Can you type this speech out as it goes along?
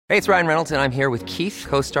Hey, it's Ryan Reynolds, and I'm here with Keith,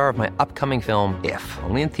 co-star of my upcoming film, If,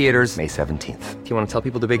 only in theaters May 17th. Do you want to tell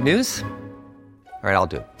people the big news? All right, I'll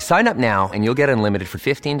do it. Sign up now and you'll get unlimited for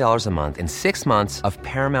 $15 a month and 6 months of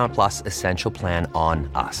Paramount Plus Essential Plan on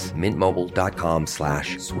us.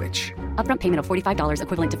 MintMobile.com/switch. Upfront payment of $45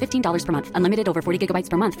 equivalent to $15 per month. Unlimited over 40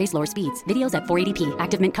 gigabytes per month. Face lower speeds. Videos at 480p.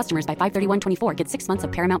 Active Mint customers by 531.24 get 6 months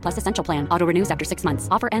of Paramount Plus Essential Plan. Auto renews after 6 months.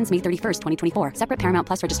 Offer ends May 31st, 2024. Separate Paramount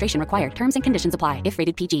Plus registration required. Terms and conditions apply if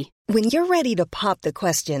rated PG. When you're ready to pop the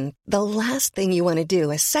question, the last thing you want to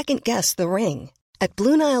do is second-guess the ring. At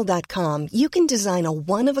BlueNile.com, you can design a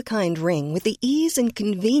one-of-a-kind ring with the ease and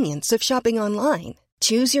convenience of shopping online.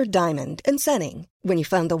 Choose your diamond and setting. When you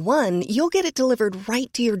find the one, you'll get it delivered right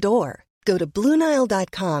to your door. Go to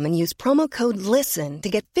BlueNile.com and use promo code LISTEN to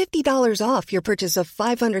get $50 off your purchase of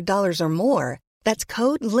 $500 or more. That's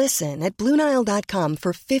code LISTEN at BlueNile.com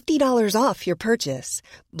for $50 off your purchase.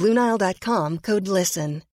 BlueNile.com, code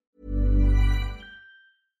LISTEN.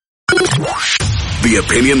 The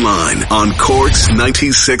Opinion Line on Cork's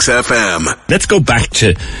 96 FM. Let's go back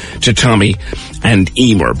to Tommy and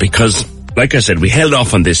Emer, because, like I said, we held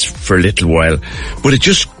off on this for a little while, but it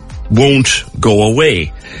just won't go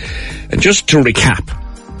away. And just to recap,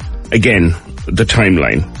 again, the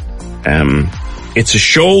timeline. It's a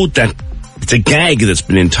show that, it's a gag that's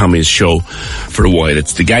been in Tommy's show for a while.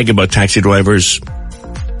 It's the gag about taxi drivers.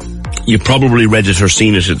 You probably read it or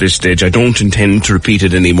seen it at this stage. I don't intend to repeat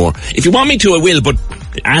it anymore. If you want me to, I will, but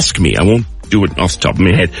ask me. I won't do it off the top of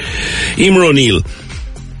my head. Emer O'Neill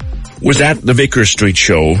was at the Vicar Street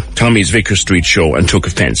show, Tommy's Vicar Street show, and took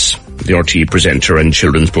offence. The RTE presenter and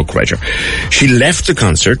children's book writer. She left the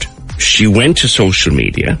concert. She went to social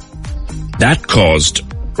media. That caused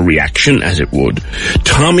a reaction, as it would.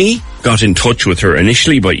 Tommy got in touch with her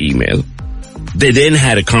initially by email. They then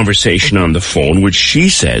had a conversation on the phone, which she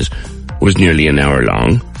says was nearly an hour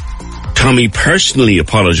long. Tommy personally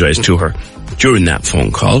apologized to her during that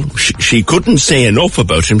phone call. She couldn't say enough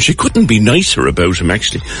about him. She couldn't be nicer about him,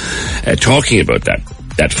 actually, talking about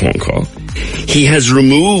that phone call. He has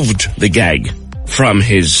removed the gag from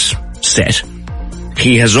his set.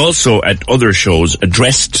 He has also, at other shows,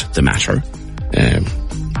 addressed the matter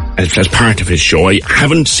as part of his show. I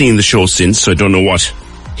haven't seen the show since, so I don't know what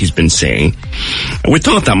he's been saying. We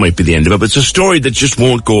thought that might be the end of it, but it's a story that just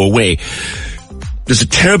won't go away. There's a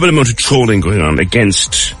terrible amount of trolling going on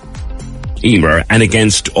against Emer and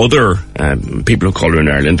against other people of colour in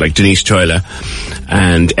Ireland, like Denise Toyla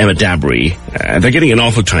and Emma Dabry. They're getting an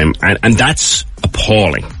awful time, and that's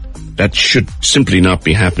appalling. That should simply not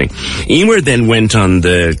be happening. Emer then went on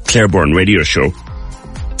the Claire Byrne radio show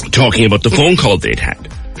talking about the phone call they'd had.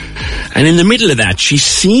 And in the middle of that, she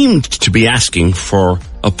seemed to be asking for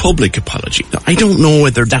a public apology. Now, I don't know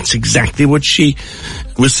whether that's exactly what she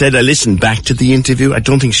was said. I listened back to the interview. I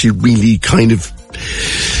don't think she really kind of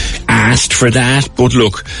asked for that. But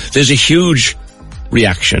look, there's a huge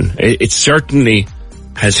reaction. It certainly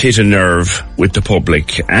has hit a nerve with the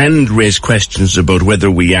public and raised questions about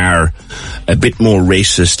whether we are a bit more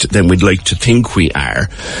racist than we'd like to think we are.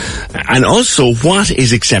 And also what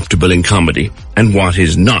is acceptable in comedy and what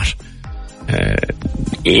is not.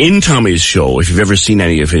 In Tommy's show, if you've ever seen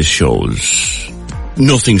any of his shows,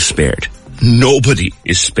 nothing's spared. Nobody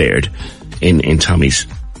is spared in Tommy's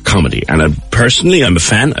comedy. And I'm a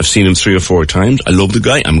fan. I've seen him 3 or 4 times. I love the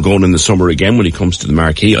guy. I'm going in the summer again when he comes to the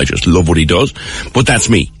Marquee. I just love what he does. But that's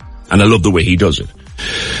me. And I love the way he does it.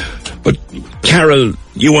 But Carol,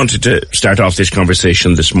 you wanted to start off this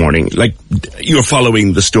conversation this morning. Like, you're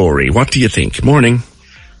following the story. What do you think? Morning.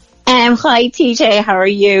 Hi TJ, how are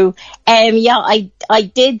you? I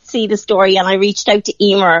did see the story and I reached out to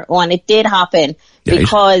Emer when it did happen,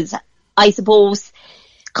 because I suppose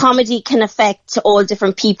comedy can affect all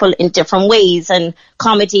different people in different ways, and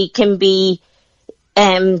comedy can be,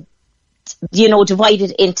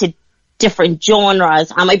 divided into different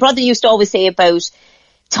genres. And my brother used to always say about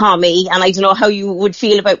Tommy, and I don't know how you would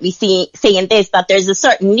feel about me saying this, that there's a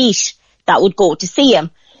certain niche that would go to see him.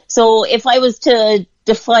 So if I was to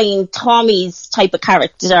define Tommy's type of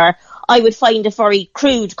character, I would find it very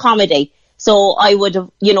crude comedy. So I would,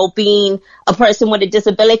 being a person with a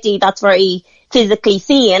disability that's very physically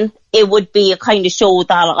seen, it would be a kind of show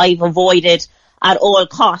that I've avoided at all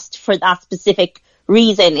cost for that specific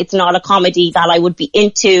reason. It's not a comedy that I would be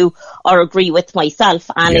into or agree with myself.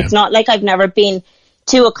 And It's not like I've never been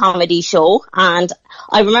to a comedy show, and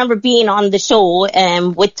I remember being on the show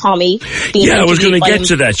with Tommy. I was going to get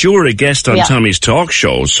to that. You were a guest on Tommy's talk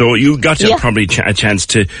show, so you got to probably a chance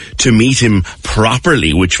to meet him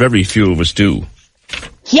properly, which very few of us do.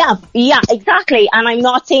 Yeah, exactly. And I'm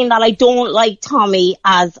not saying that I don't like Tommy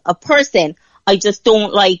as a person. I just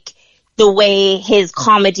don't like the way his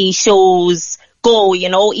comedy shows go, you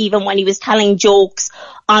know, even when he was telling jokes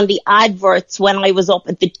on the adverts when I was up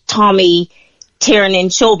at the Tommy Tiernan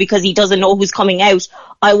show, because he doesn't know who's coming out.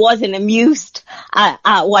 I wasn't amused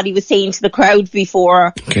at what he was saying to the crowd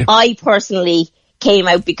before I personally came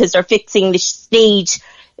out, because they're fixing the stage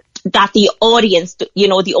that the audience, you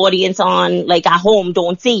know, the audience on, like, at home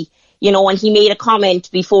don't see, you know, and he made a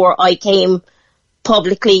comment before I came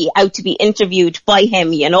publicly out to be interviewed by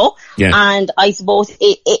him, you know, and I suppose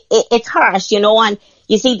it's harsh, you know, and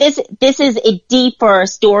you see, this is a deeper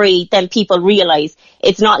story than people realize.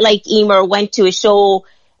 It's not like Emer went to a show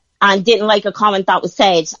and didn't like a comment that was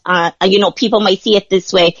said. You know, people might see it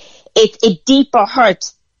this way. It's a deeper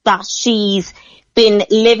hurt that she's been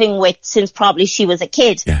living with since probably she was a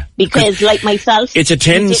kid. Yeah. Because like myself... It's a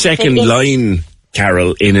 10-second line,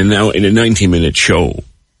 Carol, in a 90-minute show.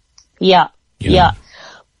 Yeah, yeah.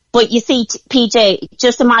 But you see, PJ,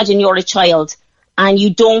 just imagine you're a child and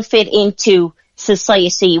you don't fit into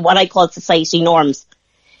society, what I call society norms.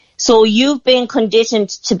 So you've been conditioned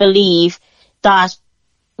to believe that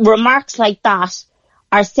remarks like that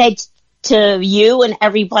are said to you and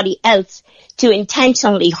everybody else to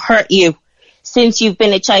intentionally hurt you since you've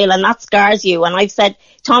been a child, and that scars you. And I've said,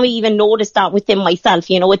 Tommy even noticed that within myself,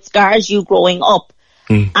 you know, it scars you growing up.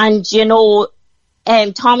 And, you know,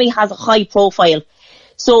 Tommy has a high profile.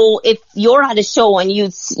 So if you're at a show and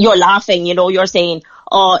you're laughing, you know, you're saying,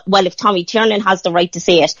 oh, well, if Tommy Tiernan has the right to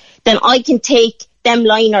say it, then I can take them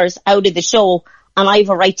liners out of the show and I have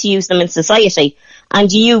a right to use them in society. And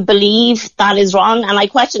do you believe that is wrong? And I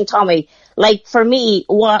question Tommy, like, for me,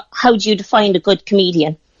 how do you define a good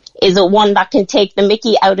comedian? Is it one that can take the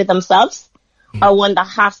mickey out of themselves, or one that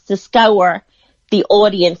has to scour the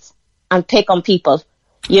audience and pick on people,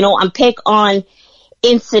 you know, and pick on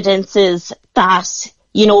incidences that,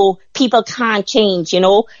 you know, people can't change, you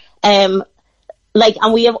know, like,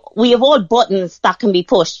 and we have all buttons that can be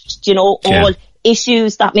pushed, you know, all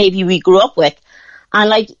issues that maybe we grew up with. And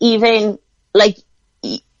like, even like,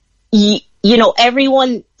 you know,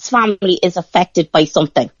 everyone's family is affected by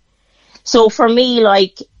something. So for me,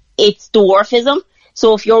 like, it's dwarfism.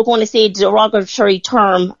 So if you're going to say a derogatory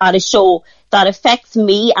term at a show that affects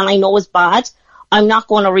me and I know is bad, I'm not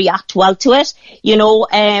going to react well to it. You know,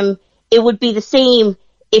 it would be the same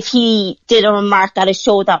if he did a remark at a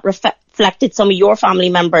show that reflected some of your family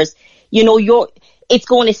members. You know, it's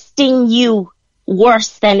going to sting you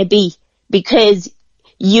worse than a bee, because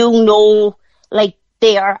you know, like,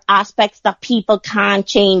 there are aspects that people can't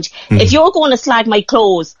change. If you're going to slag my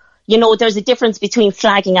clothes, you know, there's a difference between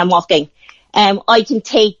slagging and mocking. I can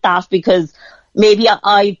take that because maybe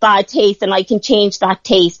I have bad taste and I can change that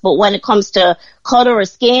taste. But when it comes to colour or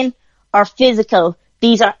skin or physical,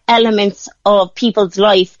 these are elements of people's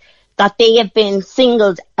life that they have been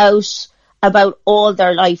singled out about all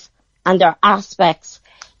their life, and their aspects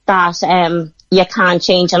that you can't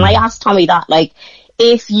change. And I asked Tommy that, like,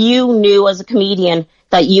 if you knew as a comedian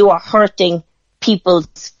that you are hurting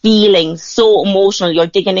people's feelings so emotional, you're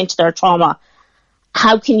digging into their trauma,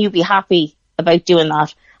 how can you be happy about doing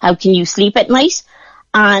that? How can you sleep at night?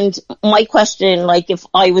 And my question, like, if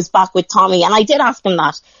I was back with Tommy, and I did ask him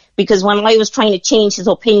that, because when I was trying to change his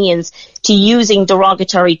opinions to using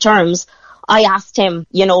derogatory terms, I asked him,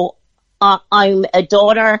 you know, I'm a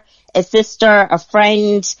daughter, a sister, a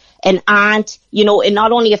friend, an aunt, you know, it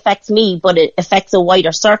not only affects me, but it affects a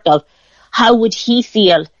wider circle. How would he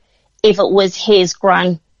feel if it was his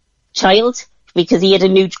grandchild? Because he had a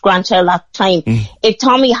new grandchild at the time. If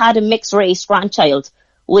Tommy had a mixed race grandchild,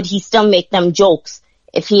 would he still make them jokes?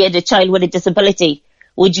 If he had a child with a disability,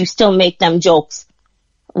 would you still make them jokes?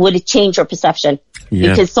 Would it change your perception?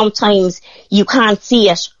 Because sometimes you can't see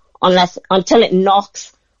it until it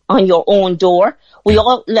knocks on your own door. We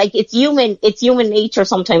all, like, it's human nature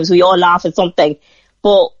sometimes. We all laugh at something.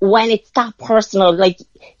 But when it's that personal, like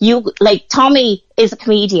Tommy is a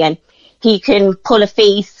comedian. He can pull a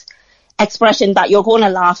face expression that you're going to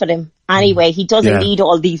laugh at him anyway. He doesn't need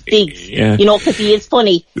all these digs, you know, because he is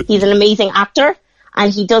funny. He's an amazing actor,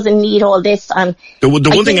 and he doesn't need all this. And the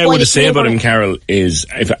one thing I would say about him, Carol, is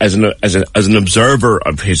as an observer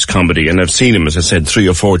of his comedy, and I've seen him, as I said, 3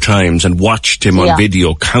 or 4 times, and watched him on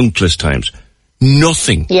video countless times.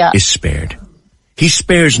 Nothing is spared. He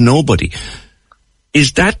spares nobody.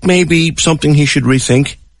 Is that maybe something he should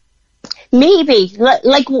rethink? Maybe.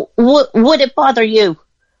 Like, would it bother you?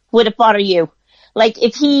 Would it bother you? Like,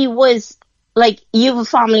 if he was, like, you have a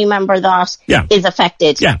family member that is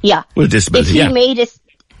affected. Yeah. With a disability, if he made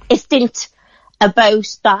a stint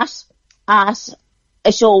about that at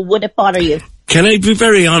a show, would it bother you? Can I be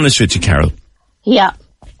very honest with you, Carol? Yeah.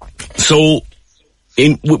 So,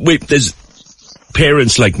 there's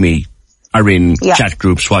parents like me are in chat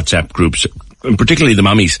groups, WhatsApp groups, and particularly the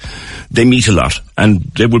mummies. They meet a lot, and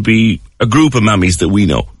there would be a group of mummies that we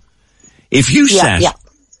know. If you sat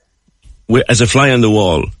as a fly on the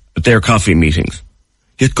wall at their coffee meetings,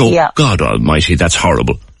 you'd go, God almighty, that's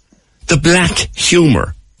horrible. The black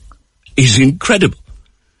humour is incredible.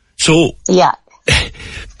 So,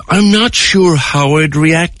 I'm not sure how I'd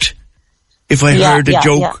react if I heard a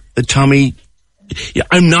joke that Tommy...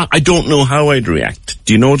 I don't know how I'd react.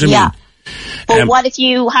 Do you know what I mean? But what if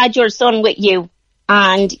you had your son with you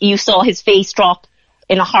and you saw his face drop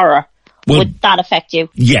in a horror? Would that affect you?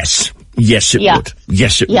 Yes. Yes, it would.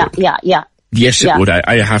 Yes, it would. Yes, it would.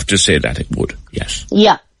 I have to say that it would. Yes.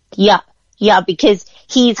 Yeah, because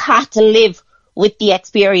he's had to live with the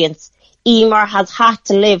experience. Emer has had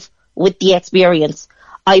to live with the experience.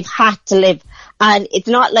 I've had to live. And it's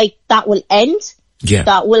not like that will end. Yeah.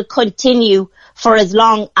 That will continue for as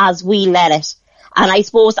long as we let it. And I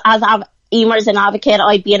suppose as Emer's an advocate,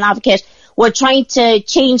 I'd be an advocate. We're trying to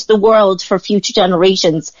change the world for future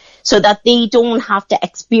generations so that they don't have to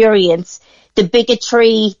experience the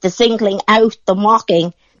bigotry, the singling out, the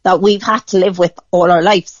mocking that we've had to live with all our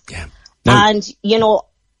lives. Yeah. And,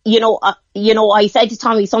 I said to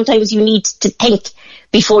Tommy, sometimes you need to think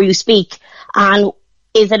before you speak. And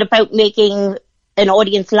is it about making an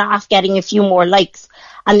audience laugh, getting a few more likes?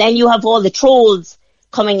 And then you have all the trolls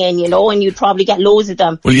coming in, and you'd probably get loads of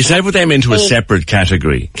them. Well, you said put them into a separate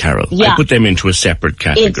category, Carol. I put them into a separate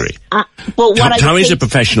category. But Tommy's a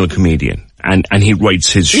professional comedian, and he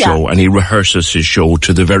writes his show, and he rehearses his show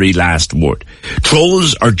to the very last word.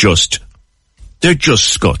 Trolls are they're just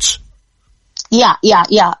scuts. Yeah.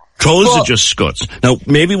 Trolls are just scuts. Now,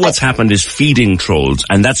 maybe what's happened is feeding trolls,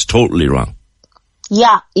 and that's totally wrong.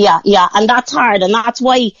 Yeah. And that's hard, and that's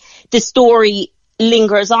why the story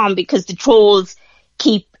lingers on, because the trolls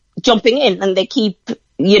keep jumping in and they keep,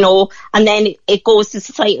 and then it goes to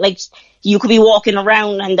society. Like, you could be walking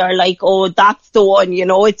around and they're like, oh, that's the one,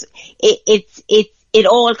 it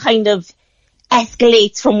all kind of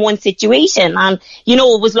escalates from one situation. And,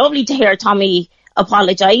 it was lovely to hear Tommy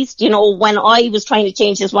apologised. When I was trying to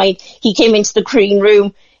change his mind, he came into the green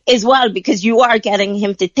room as well, because you are getting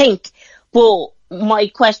him to think. But my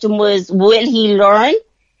question was, will he learn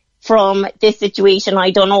from this situation?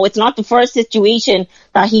 I don't know. It's not the first situation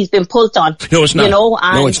that he's been pulled on. No, it's not. No,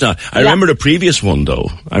 it's not. I remember a previous one, though.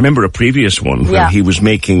 Where he was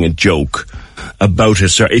making a joke about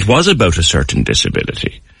it was about a certain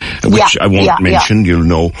disability, which I won't mention, you'll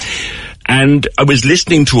know. And I was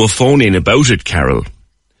listening to a phone-in about it, Carol.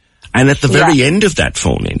 And at the very end of that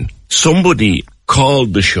phone-in, somebody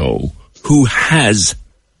called the show who has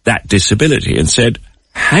that disability and said,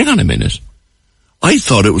 hang on a minute, I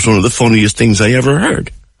thought it was one of the funniest things I ever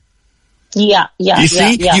heard. Yeah. You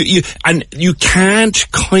see? You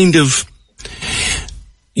can't kind of...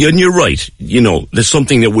 And you're right, there's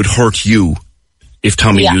something that would hurt you if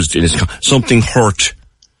Tommy used it. Something hurt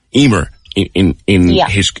Emer in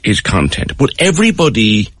his content. But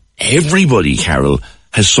everybody, Carol,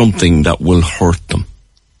 has something that will hurt them.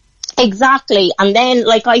 Exactly. And then,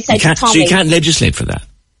 like I said to Tommy... So you can't legislate for that.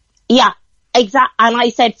 Yeah, exactly. And I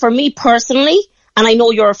said, for me personally, and I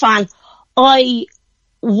know you're a fan, I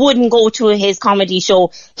wouldn't go to his comedy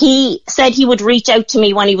show. He said he would reach out to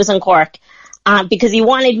me when he was in Cork, because he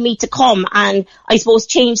wanted me to come and, I suppose,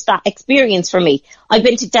 change that experience for me. I've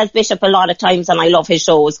been to Des Bishop a lot of times and I love his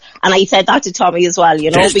shows. And I said that to Tommy as well,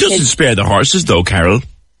 Des doesn't spare the horses though, Carol.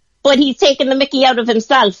 But he's taken the mickey out of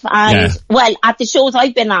himself. And, well, at the shows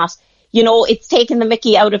I've been at, it's taken the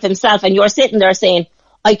mickey out of himself, and you're sitting there saying,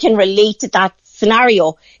 I can relate to that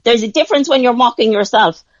scenario. There's a difference when you're mocking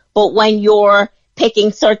yourself, but when you're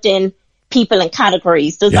picking certain people and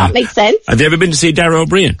categories. Does that make sense? Have you ever been to see Dara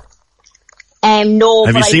O'Brien? No.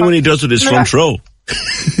 Have you seen what he does with his front row?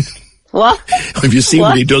 What? Have you seen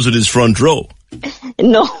what he does with his front row?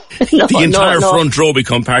 No. The entire front row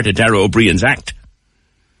become part of Dara O'Brien's act.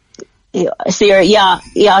 Yeah,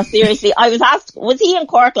 seriously. I was asked, was he in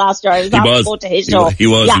Cork last year? I was asked to go to his show. He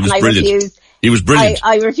was brilliant. Refused. He was brilliant.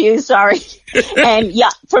 I refuse, sorry.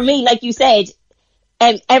 For me, like you said,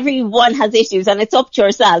 everyone has issues and it's up to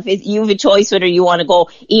yourself. You have a choice whether you want to go.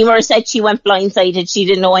 Emer said she went blindsided. She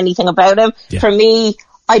didn't know anything about him. Yeah. For me,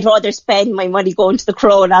 I'd rather spend my money going to the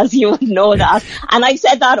Crown, as you would know that. And I've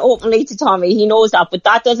said that openly to Tommy. He knows that. But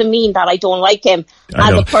that doesn't mean that I don't like him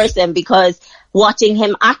as a person, because watching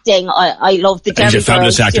him acting, I love the Jerry He's a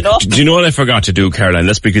fabulous actor. Do you know what I forgot to do, Caroline?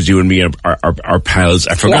 That's because you and me are pals.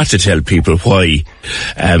 I forgot to tell people why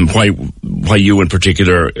you in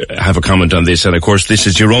particular have a comment on this. And of course, this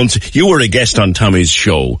is your own. You were a guest on Tommy's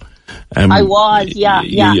show I was, yeah.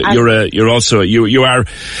 You're also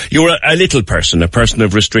a little person, a person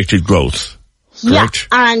of restricted growth. Correct?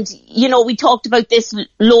 Yeah, and, we talked about this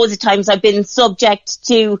loads of times. I've been subject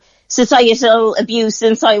to societal abuse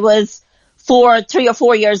since I was 3 or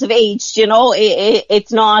 4 years of age,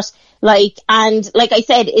 it's not and like I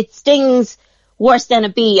said, it stings worse than a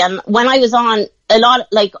bee. And when I was on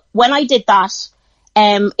when I did that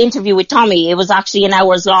interview with Tommy, it was actually an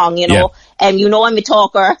hours long, I'm a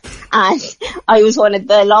talker, and I was one of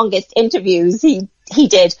the longest interviews he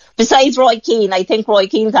did, besides Roy Keane. I think Roy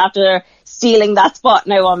Keane's after stealing that spot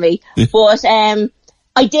now on me. But I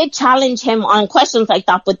did challenge him on questions like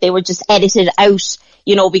that, but they were just edited out,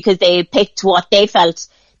 because they picked what they felt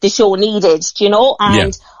the show needed,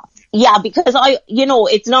 and because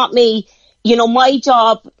it's not me. My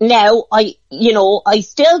job now, I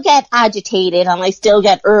still get agitated and I still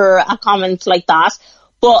get comments like that,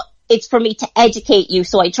 but it's for me to educate you.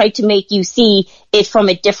 So I try to make you see it from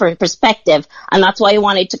a different perspective. And that's why I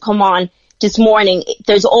wanted to come on this morning.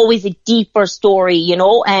 There's always a deeper story,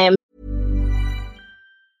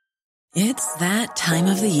 It's that time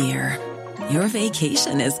of the year. Your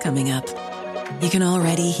vacation is coming up. You can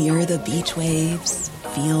already hear the beach waves,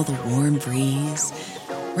 feel the warm breeze,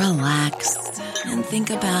 relax, and think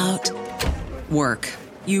about work.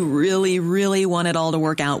 You really, really want it all to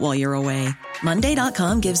work out while you're away.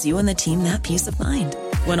 Monday.com gives you and the team that peace of mind.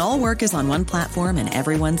 When all work is on one platform and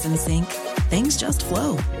everyone's in sync, things just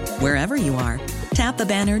flow. Wherever you are, tap the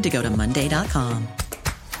banner to go to Monday.com.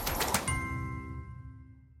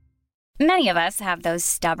 Many of us have those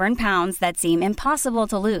stubborn pounds that seem impossible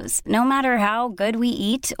to lose, no matter how good we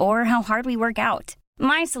eat or how hard we work out.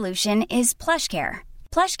 My solution is PlushCare.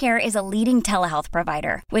 PlushCare is a leading telehealth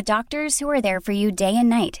provider with doctors who are there for you day and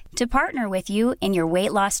night to partner with you in your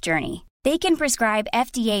weight loss journey. They can prescribe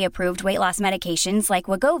FDA-approved weight loss medications like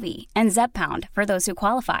Wegovy and Zepbound for those who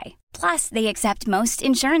qualify. Plus, they accept most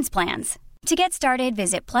insurance plans. To get started,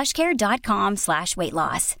 visit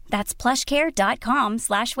plushcare.com/weightloss. That's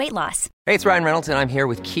plushcare.com/weightloss. Hey, it's Ryan Reynolds, and I'm here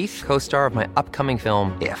with Keith, co-star of my upcoming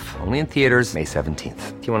film, If, only in theaters May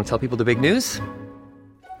 17th. Do you want to tell people the big news?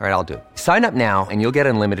 All right, I'll do it. Sign up now and you'll get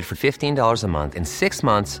unlimited for $15 a month and 6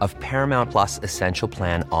 months of Paramount Plus Essential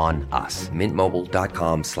Plan on us.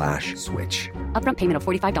 MintMobile.com/switch. Upfront payment of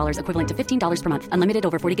 $45 equivalent to $15 per month. Unlimited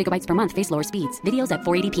over 40 gigabytes per month. Face lower speeds. Videos at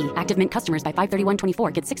 480p. Active Mint customers by 531.24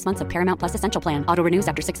 get 6 months of Paramount Plus Essential Plan. Auto renews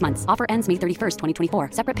after 6 months. Offer ends May 31st, 2024.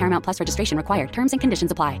 Separate Paramount Plus registration required. Terms and conditions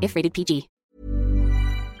apply if rated PG.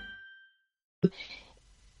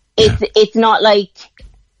 It's not like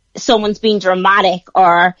someone's being dramatic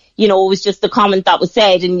or, it was just the comment that was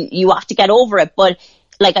said and you have to get over it. But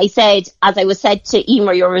like I said, as I was said to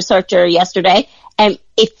Emer, your researcher yesterday,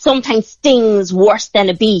 it sometimes stings worse than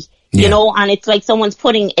a bee, and it's like someone's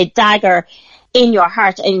putting a dagger in your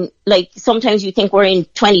heart. And like sometimes you think we're in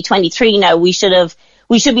 2023 now, we should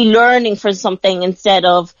be learning from something instead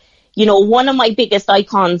of, one of my biggest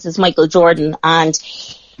icons is Michael Jordan, and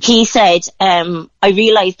he said, I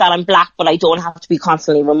realize that I'm black, but I don't have to be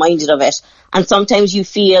constantly reminded of it. And sometimes you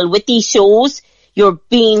feel with these shows, you're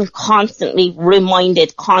being constantly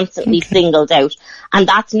reminded, constantly singled out. And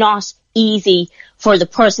that's not easy for the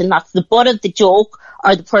person that's the butt of the joke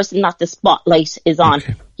or the person that the spotlight is on.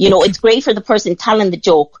 Okay. It's great for the person telling the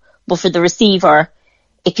joke, but for the receiver,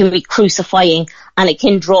 it can be crucifying and it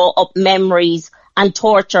can draw up memories and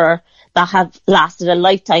torture that have lasted a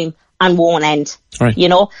lifetime and won't end, right.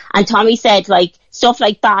 And Tommy said stuff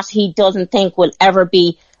like that he doesn't think will ever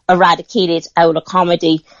be eradicated out of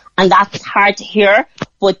comedy. And that's hard to hear.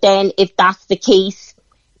 But then if that's the case,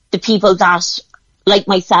 the people that, like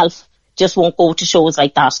myself, just won't go to shows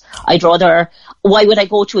like that. Why would I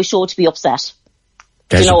go to a show to be upset?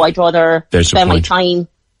 I'd rather spend my time,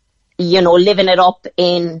 living it up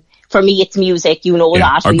in, for me, it's music,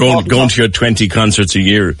 that. Or going to your 20 concerts a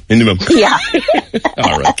year, minimum. Yeah.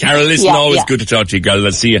 All right. Carol, listen, always good to talk to you, girl.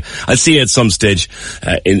 I'll see you at some stage,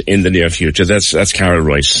 in the near future. That's Carol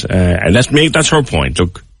Royce. And that's her point.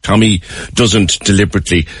 Look, Tommy doesn't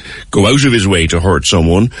deliberately go out of his way to hurt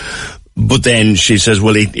someone. But then she says,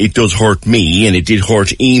 well, it does hurt me, and it did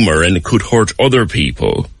hurt Emer, and it could hurt other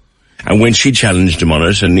people. And when she challenged him on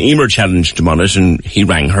it, and Emer challenged him on it, and he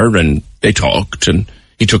rang her, and they talked, and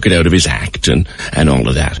he took it out of his act and all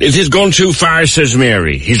of that. It has gone too far, says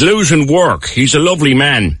Mary. He's losing work. He's a lovely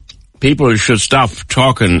man. People should stop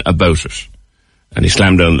talking about it. And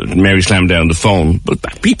Mary slammed down the phone.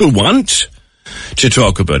 But people want to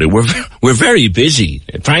talk about it. We're very busy.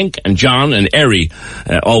 Frank and John and Eri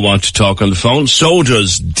all want to talk on the phone. So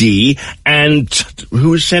does Dee. And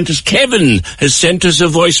who has sent us? Kevin has sent us a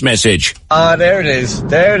voice message. Ah, there it is.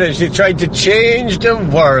 There it is. She's trying to change the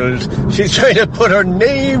world. She's trying to put her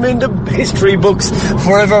name in the history books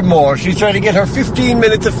forevermore. She's trying to get her 15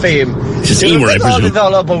 minutes of fame. It's Emer, I presume. It's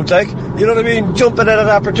all about, like, you know what I mean? Jumping at an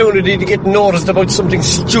opportunity to get noticed about something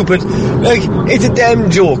stupid. Like, it's a damn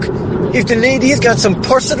joke. If the lady has got some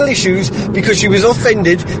personal issues because she was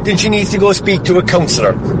offended, then she needs to go speak to a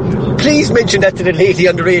counsellor. Please mention that to the lady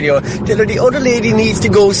on the radio. Tell her the other lady needs to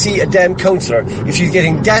go see a damn counsellor if she's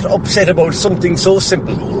getting that upset about something so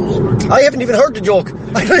simple. I haven't even heard the joke.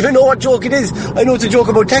 I don't even know what joke it is. I know it's a joke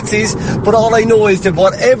about taxis, but all I know is that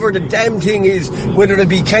whatever the damn thing is, whether it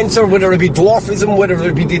be cancer, whether it be dwarfism, whether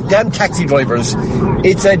it be the damn taxi drivers,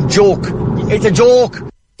 it's a joke. It's a joke.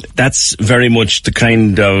 That's very much the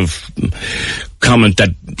kind of comment that,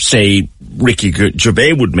 say, Ricky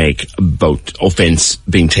Gervais would make about offence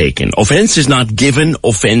being taken. Offence is not given,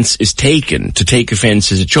 offence is taken. To take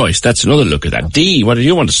offence is a choice. That's another look at that. Dee, what do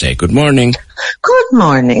you want to say? Good morning. Good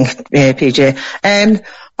morning, PJ.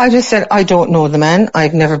 I just said I don't know the man.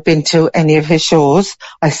 I've never been to any of his shows.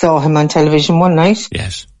 I saw him on television one night.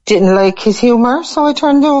 Yes. Didn't like his humour, so I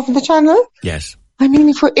turned over the channel. Yes. I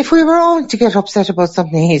mean, if we were all to get upset about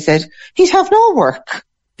something he said, he'd have no work.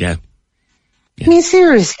 Yeah. I mean,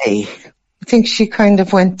 seriously. I think she kind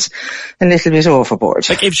of went a little bit overboard.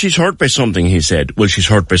 Like, if she's hurt by something he said, well, she's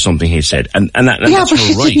hurt by something he said. And that's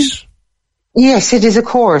her right. Yes, it is, of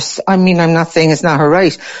course. I mean, I'm not saying it's not her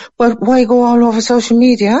right. But why go all over social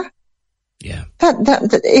media? Yeah.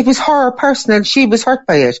 That it was her personal. She was hurt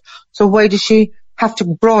by it. So why does she have to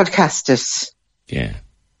broadcast it? Yeah.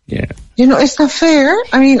 Yeah. You know, it's not fair.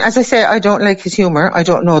 I mean, as I say, I don't like his humour. I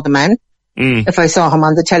don't know the man. If I saw him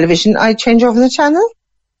on the television, I'd change over the channel.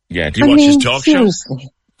 Yeah. Do you watch his talk seriously. Show?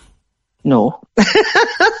 No.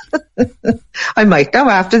 I might now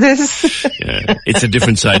after this. Yeah. It's a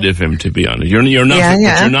different side of him, to be honest. You're not, but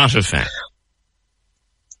you're not a fan.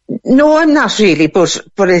 No, I'm not really, but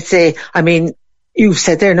it's I mean, you've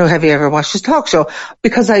said there, no, have you ever watched his talk show?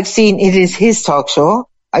 Because I've seen it is his talk show,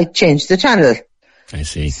 I changed the channel. I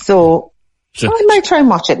see. So I might try and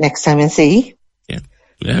watch it next time and see.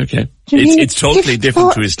 Yeah, okay. It's totally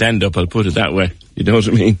different to his stand-up, I'll put it that way. You know what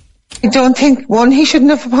I mean? I don't think, one, he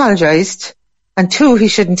shouldn't have apologised, and two, he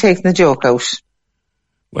shouldn't take the joke out.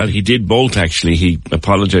 Well, he did both, actually. He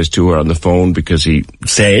apologised to her on the phone because he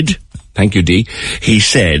said, thank you, Dee, he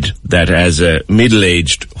said that as a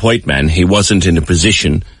middle-aged white man, he wasn't in a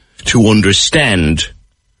position to understand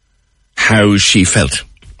how she felt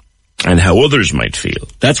and how others might feel.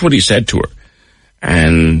 That's what he said to her.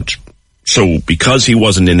 And so because he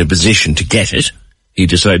wasn't in a position to get it, he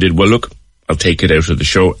decided, well, look, I'll take it out of the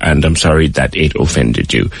show, and I'm sorry that it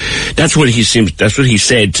offended you. That's what he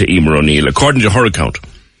said to Emer O'Neill, according to her account,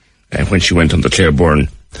 when she went on the Clareburn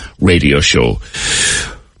radio show.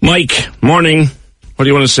 Mike, morning. What do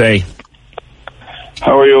you want to say?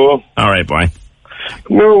 How are you? All right, boy.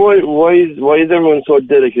 Remember, why is everyone so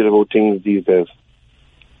delicate about things these days?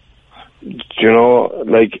 You know,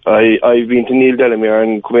 like, I've been to Neil Delamere,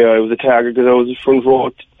 and come here, I was a target because I was front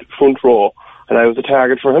row, and I was a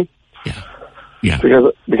target for him. Yeah.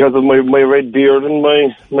 Because of my red beard and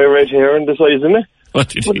my red hair and the size of me. What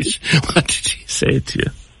did he say to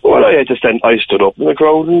you? Well, I had to stand. I stood up in the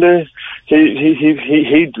crowd, and he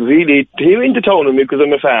went to town on me because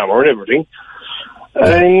I'm a farmer and everything.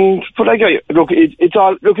 And but like, it's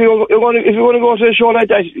all. Look, if you want to go to a show like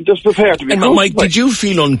that, just prepare to be. And Mike, did you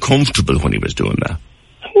feel uncomfortable when he was doing that?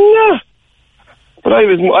 No. But I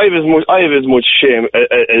have as much shame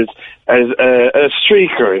as a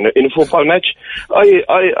streaker in a football match.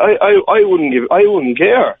 I wouldn't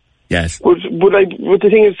care. Yes. But the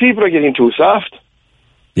thing is, people are getting too soft.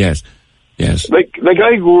 Yes. Like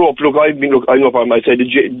I grew up. I'm up on my side.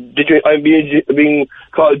 I'm being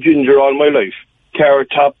called Ginger all my life.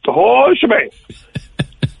 Carrot top, the whole shebang.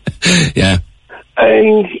 Yeah.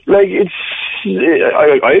 And like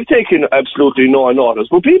I've taken absolutely no notice,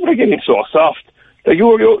 but people are getting so soft. Like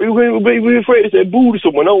you're be afraid to say boo to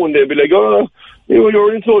someone now and they'll be like, oh,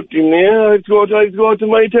 you're insulting me. I have to go to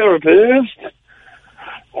my therapist.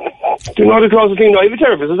 Do you know the closest thing I have a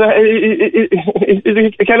therapist? Is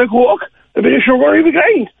it a can of Coke? A bit of sugar, even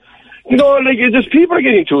kind. You know, like it's just people are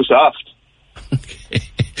getting too soft.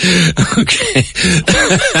 Okay.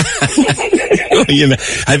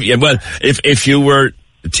 Well, if you were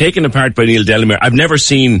taken apart by Neil Delamere. I've never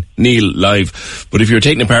seen Neil live, but if you're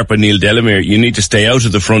taken apart by Neil Delamere, you need to stay out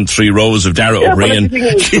of the front 3 rows of Dara O'Brien.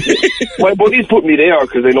 My buddies put me there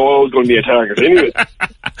because they know I was going to be a target anyway.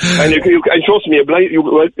 And and trust me,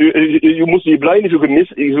 you must be blind if you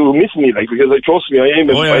miss me, like, because trust me, I am.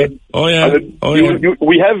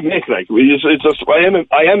 We have met, like, it's just I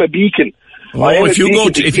am a beacon. Oh, if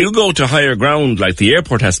you go to higher ground, like the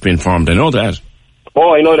airport has to be informed, I know that.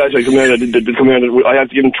 Oh, I know that. The commander, I have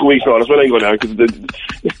to give him 2 weeks notice when I go down, because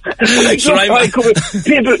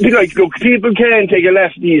people can't take a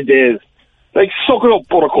left these days. Like, suck it up,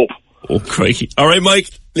 buttercup. Oh, crikey. All right, Mike,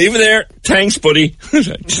 leave it there. Thanks, buddy.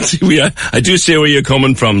 I do see where you're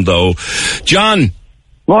coming from, though. John.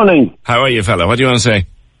 Morning. How are you, fella? What do you want to say?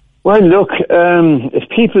 Well, look, if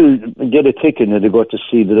people get a ticket and they go to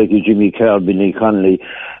see the like Jimmy Carr, Billy Connolly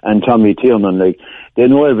and Tommy Tiernan, like, they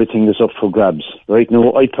know everything is up for grabs, right?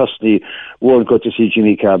 No, I personally won't go to see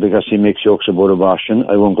Jimmy Carr because he makes jokes about abortion.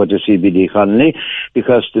 I won't go to see Billy Connolly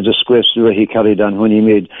because the disgrace that he carried on when he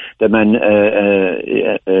made the man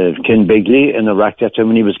Ken Begley in Iraq, that time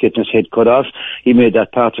when he was getting his head cut off. He made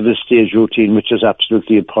that part of his stage routine, which is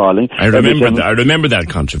absolutely appalling. I remember that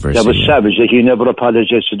controversy. That was savage. Like, he never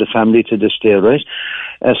apologised to the family to this day, right?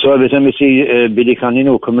 So every time I see Billy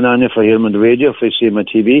Connolly coming on, if I hear him on the radio, if I see him on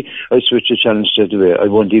TV, I switch the channel straight away. I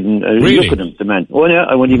won't even look at him, the man. Oh yeah,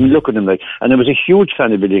 I won't even look at him, like. And I was a huge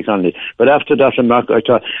fan of Billy Connolly. But after that remark, I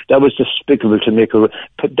thought that was despicable to make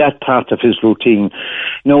that part of his routine.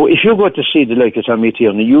 Now, if you go to see the like of Tommy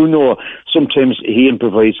Tiernan, you know sometimes he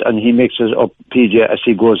improvises and he makes it up, PJ, as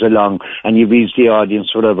he goes along, and he reads the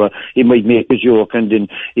audience, whatever. He might make a joke and then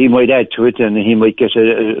he might add to it, and he might get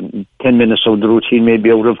 10 minutes of the routine,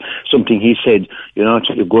 maybe out of something he said, you know,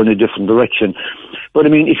 to go in a different direction. But I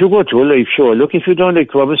mean, if you go to a live show, look, if you don't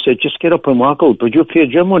like Robert said, just get up and walk out. But you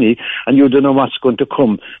paid your money and you don't know what's going to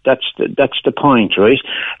come. That's the point, right?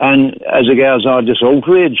 And as regards all this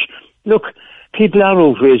outrage, look, people are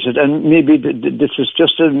outraged, and maybe this is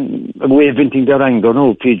just a way of venting their anger,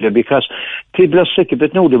 no, Peter, because people are sick of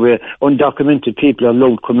it now, the way undocumented people are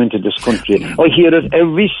allowed to come into this country. I hear it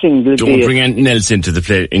every single day. Don't bring anything else into the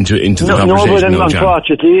conversation. No, but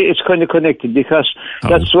unfortunately, it's kind of connected, because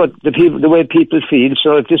that's what the way people feel.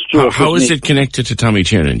 So if this joke... How is it connected to Tommy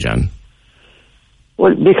Tiernan, John?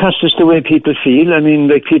 Well, because it's the way people feel. I mean,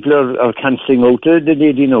 like, people are cancelling out the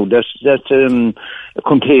lady, that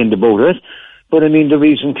complained about it. But I mean, the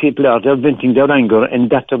reason people they're venting their anger in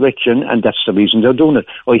that direction, and that's the reason they're doing it.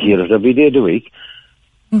 I hear it every day of the week.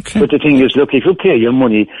 Okay. But the thing is, look, if you pay your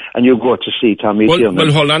money and you go to see Tommy Tiernan... Well,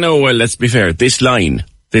 hold on. Well, let's be fair. This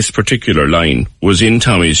particular line, was in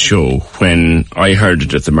Tommy's show when I heard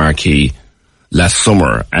it at the Marquee last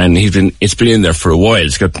summer, and it's been in there for a while.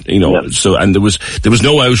 It's got, so, and there was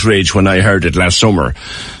no outrage when I heard it last summer.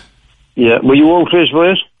 Yeah, were you outraged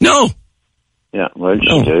by it? No. Yeah, well, just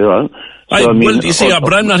tell you what.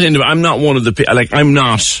 But I'm not into. I'm not one of the. Like, I'm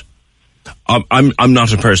not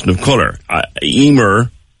a person of colour. Emer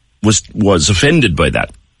was offended by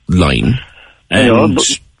that line, and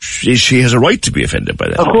she has a right to be offended by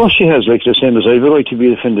that. Of course, she has. Like the same as I have a right to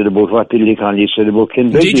be offended about what Billy Connolly said about Ken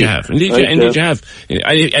Begley. Indeed, you have. And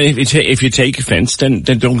if you take offence, then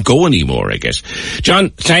don't go anymore, I guess.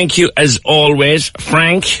 John, thank you as always.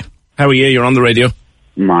 Frank, how are you? You're on the radio.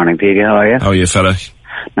 Morning, Peter. How are you? How are you, fella?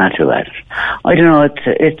 Not too bad. I don't know,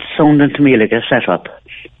 it's sounding to me like a setup.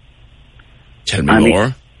 Tell me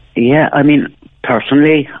more. Yeah, I mean,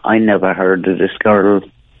 personally, I never heard of this girl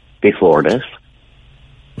before this.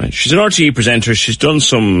 Right. She's an RTE presenter. She's done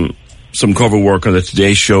some cover work on the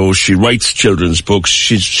Today Show. She writes children's books.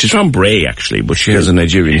 She's from Bray, actually, but she has a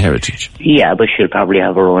Nigerian heritage. Yeah, but she'll probably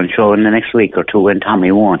have her own show in the next week or two, and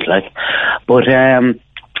Tommy won't, like. But,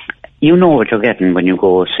 you know what you're getting when you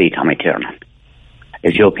go see Tommy Tiernan.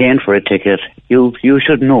 If you're paying for a ticket, you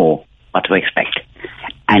should know what to expect.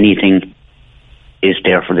 Anything is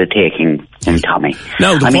there for the taking from Tommy.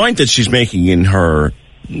 Now, the point that she's making in her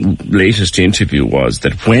latest interview was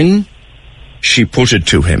that when she put it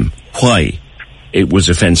to him why it was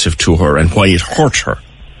offensive to her and why it hurt her,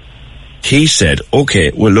 he said, okay,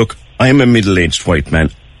 well, look, I'm a middle-aged white man.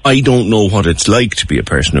 I don't know what it's like to be a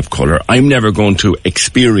person of colour. I'm never going to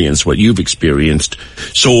experience what you've experienced.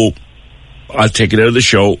 So I'll take it out of the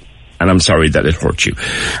show, and I'm sorry that it hurt you.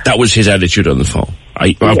 That was his attitude on the phone,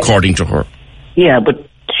 according to her. Yeah, but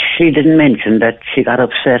she didn't mention that she got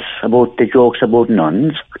upset about the jokes about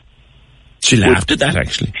nuns. She laughed at that,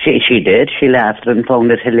 actually. She did. She laughed and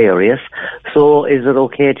found it hilarious. So is it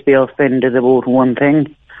okay to be offended about one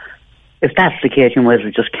thing? If that's the case, you might as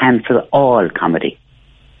well just cancel all comedy.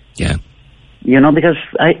 Yeah. You know, because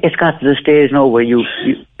it's got to the stage now where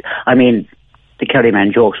I mean, the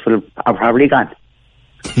Kerryman jokes are probably gone.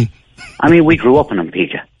 I mean, we grew up on them,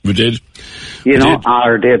 PJ. We did. You know,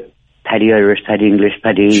 or the Paddy Irish, Paddy English,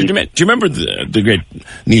 Paddy... Do you remember the great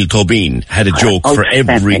Neil Tobin had a joke for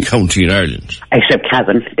every county in Ireland? Except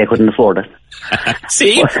Cavan. They couldn't afford it.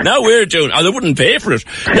 See? Now we're doing... Oh, they wouldn't pay for it.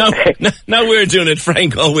 Now we're doing it,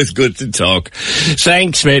 Frank. Always good to talk.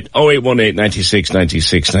 Thanks, mate. 0818 96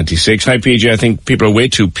 96 96. Hi, PJ. I think people are way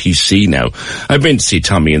too PC now. I've been to see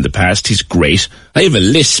Tommy in the past. He's great. I have a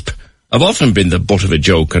lisp. I've often been the butt of a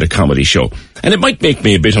joke at a comedy show, and it might make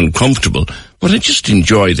me a bit uncomfortable, but I just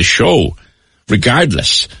enjoy the show.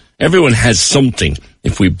 Regardless, everyone has something.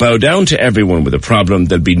 If we bow down to everyone with a problem,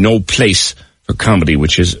 there'll be no place for comedy,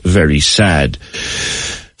 which is very sad.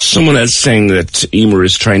 Someone else saying that Emer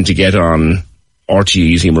is trying to get on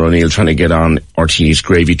RTE's, Emer O'Neill trying to get on RTE's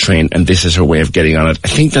gravy train, and this is her way of getting on it. I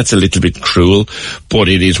think that's a little bit cruel, but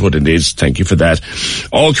it is what it is. Thank you for that.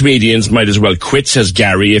 All comedians might as well quit, says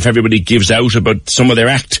Gary, if everybody gives out about some of their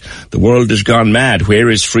act. The world has gone mad. Where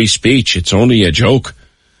is free speech? It's only a joke.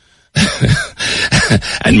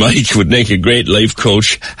 And Mike would make a great life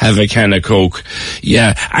coach. Have a can of Coke.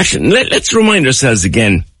 Yeah, actually, let's remind ourselves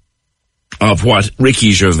again of what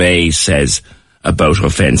Ricky Gervais says about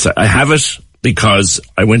offence. I have it because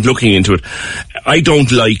I went looking into it. I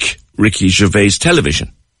don't like Ricky Gervais'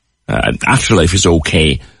 television. Afterlife is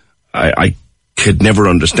okay. I could never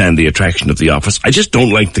understand the attraction of The Office. I just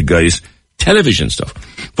don't like the guy's television stuff.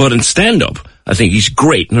 But in stand-up, I think he's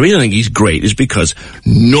great. And the reason I think he's great is because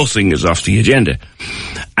nothing is off the agenda.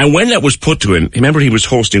 And when that was put to him, remember he was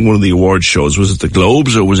hosting one of the award shows. Was it the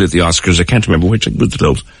Globes or was it the Oscars? I can't remember which. It was the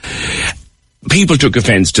Globes. People took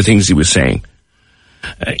offence to things he was saying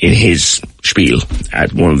in his spiel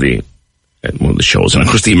at one of the shows. And of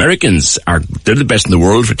course the Americans they're the best in the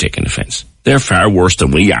world for taking offence. They're far worse than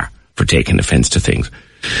we are for taking offence to things.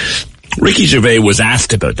 Ricky Gervais was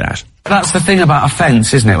asked about that. That's the thing about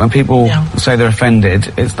offence, isn't it? When people say they're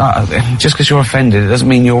offended, it's that just because you're offended, it doesn't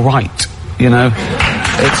mean you're right. You know,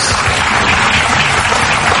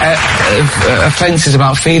 offence is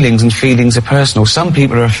about feelings, and feelings are personal. Some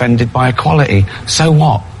people are offended by equality. So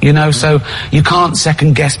what? You know, so you can't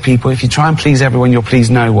second guess people. If you try and please everyone, you'll please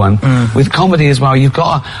no one. With comedy as well,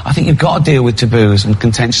 I think you've got to deal with taboos and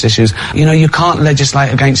contentious issues. You know, you can't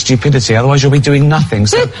legislate against stupidity, otherwise you'll be doing nothing.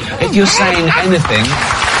 So if you're saying anything,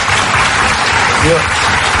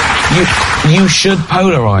 you should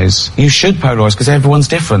polarise. You should polarise because everyone's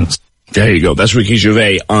different. There you go. That's Ricky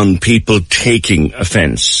Gervais on people taking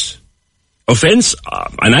offence. Offence,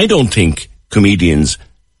 and I don't think comedians,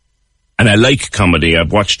 and I like comedy,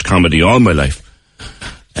 I've watched comedy all my life,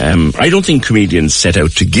 I don't think comedians set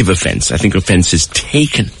out to give offence. I think offence is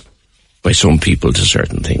taken by some people to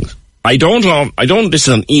certain things. This is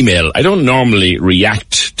an email, I don't normally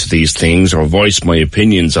react to these things or voice my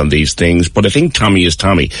opinions on these things, but I think Tommy is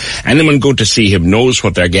Tommy. Anyone good to see him knows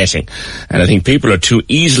what they're getting. And I think people are too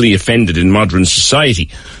easily offended in modern society.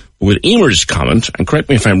 With Emer's comment, and correct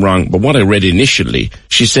me if I'm wrong, but what I read initially,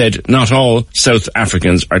 she said not all South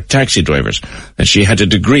Africans are taxi drivers, that she had a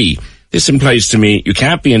degree. This implies to me you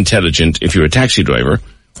can't be intelligent if you're a taxi driver.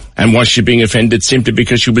 And was she being offended simply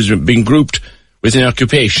because she was being grouped with an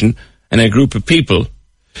occupation and a group of people?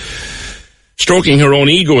 Stroking her own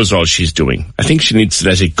ego is all she's doing. I think she needs to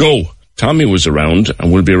let it go. Tommy was around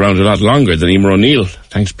and will be around a lot longer than Emer O'Neill.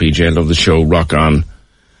 Thanks, PJ. I love the show. Rock on.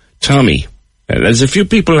 Tommy. There's a few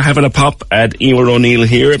people having a pop at Emer O'Neill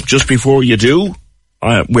here. Just before you do,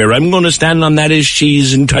 where I'm going to stand on that is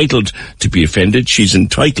she's entitled to be offended. She's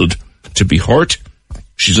entitled to be hurt.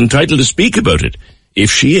 She's entitled to speak about it,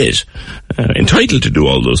 if she is. Entitled to do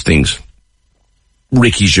all those things.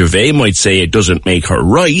 Ricky Gervais might say it doesn't make her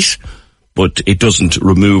right, but it doesn't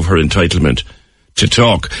remove her entitlement to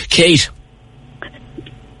talk. Kate.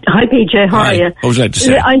 Hi, PJ. How are you? What would you like to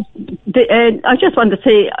say? I just want to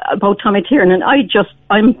say about Tommy Tiernan.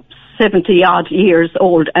 I'm 70 odd years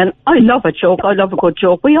old, and I love a joke. I love a good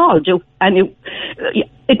joke. We all do, and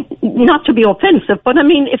not to be offensive, but I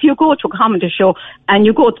mean, if you go to a comedy show and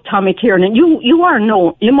you go to Tommy Tiernan, you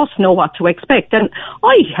must know what to expect. And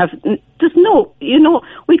we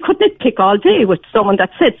could nitpick all day with someone that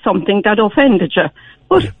said something that offended you,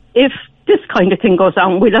 but if this kind of thing goes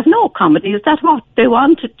on, we'll have no comedy. Is that what they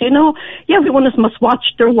want? You know, everyone must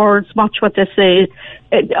watch their words, watch what they say.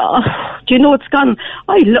 Do you know, it's gone,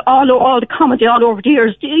 all the comedy all over the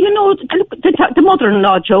years. You know, the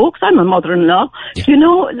mother-in-law jokes. I'm a mother-in-law. Yeah. You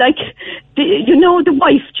know, like, the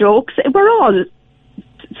wife jokes. We're all,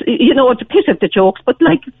 you know, the pit of the jokes, but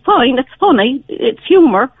like, fine, it's funny, it's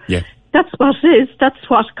humour. Yeah. That's what it is. That's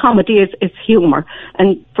what comedy is. It's humour.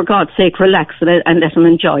 And for God's sake, relax and let him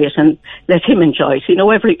enjoy it and let him enjoy it. You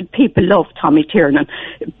know, people love Tommy Tiernan.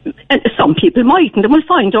 And some people mightn't. And well,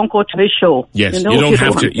 fine, don't go to his show. Yes, you know,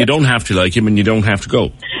 you don't have to like him and you don't have to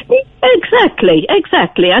go. Exactly.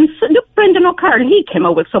 And so, look, Brendan O'Carroll, he came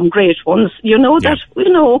out with some great ones, you know, that,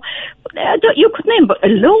 you know, you could name a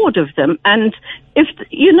load of them. And if,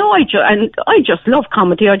 you know, I just love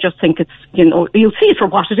comedy. I just think it's, you know, you'll see it for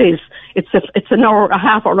what it is. It's an hour, a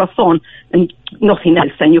half hour of fun and nothing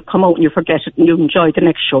else. And you come out and you forget it and you enjoy the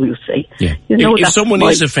next show, you see. Yeah. You know, if someone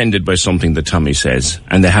is offended by something that Tommy says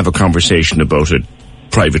and they have a conversation about it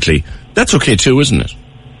privately, that's okay too, isn't it?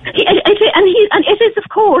 And it is, of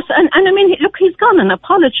course, and I mean, look, he's gone and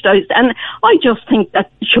apologised, and I just think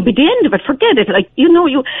that should be the end of it. Forget it. Like, you know,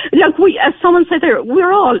 as someone said there,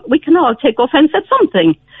 we can all take offence at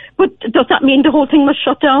something. But does that mean the whole thing must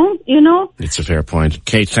shut down, you know? It's a fair point.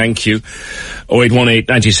 Kate, thank you. 0818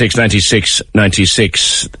 96 96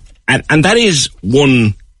 96. And that is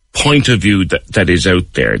one point of view that is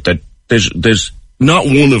out there, that there's not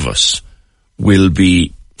one of us will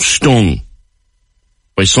be stung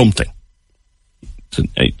by something.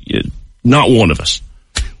 Not one of us.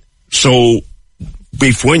 So,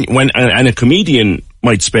 when a comedian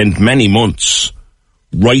might spend many months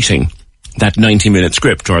writing that 90-minute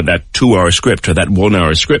script or that 2-hour script or that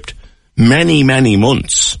 1-hour script, many, many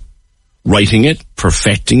months writing it,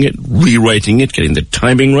 perfecting it, rewriting it, getting the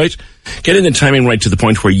timing right to the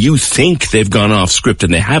point where you think they've gone off script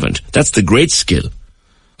and they haven't. That's the great skill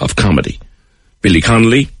of comedy. Billy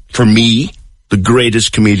Connolly, for me, the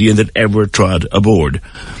greatest comedian that ever trod aboard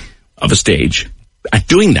of a stage, at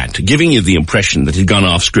doing that, giving you the impression that he'd gone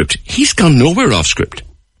off script. He's gone nowhere off script.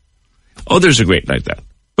 Others are great like that.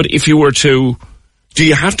 But if you were to, do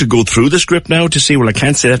you have to go through the script now to see, well, I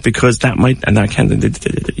can't say that because that might, and I can't,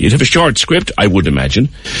 you'd have a short script, I would imagine.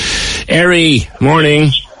 Ari,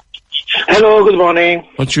 morning. Hello, good morning.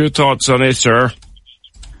 What's your thoughts on it, sir?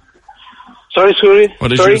 Sorry.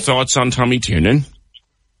 What is your thoughts on Tommy Tiernan?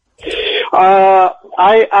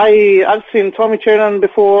 I've seen Tommy Tiernan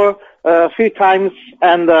before a few times,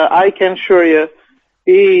 and I can assure you,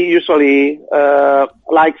 he usually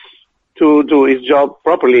likes to do his job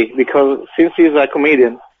properly, because since he's a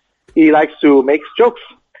comedian, he likes to make jokes,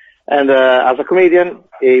 and as a comedian,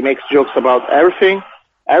 he makes jokes about everything,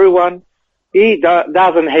 everyone. He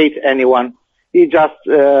doesn't hate anyone. He just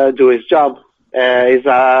do his job. He's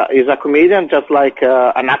a comedian, just like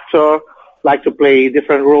an actor, like to play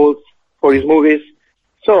different roles for his movies.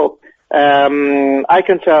 So, I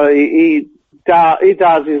can tell he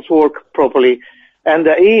does his work properly. And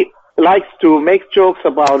he likes to make jokes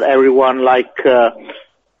about everyone, like,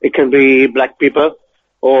 it can be black people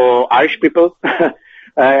or Irish people,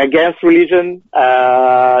 against religion,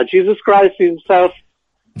 Jesus Christ himself.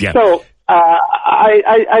 Yeah. So,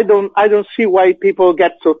 I don't see why people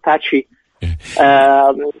get so touchy.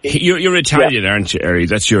 You're Italian, aren't you, Ari?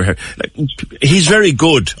 That's your. He's very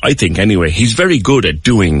good, I think. Anyway, he's very good at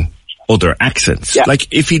doing other accents. Yeah. Like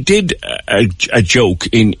if he did a joke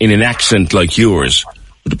in an accent like yours,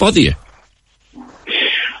 would it bother you?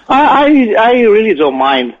 I really don't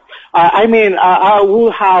mind. I mean, I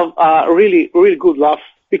will have a really good laugh,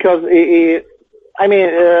 because he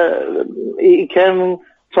can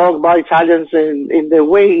talk about Italians in the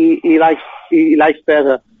way he likes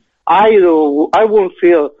better. I won't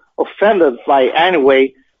feel offended by any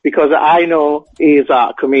way, because I know he's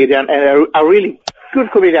a comedian and a really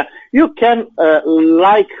good comedian. You can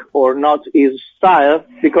like or not his style,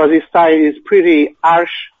 because his style is pretty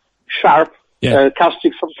harsh, sharp,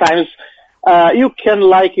 caustic sometimes. You can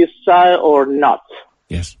like his style or not.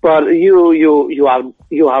 Yes. But you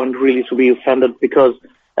haven't really to be offended, because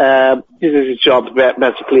this is his job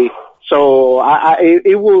basically. So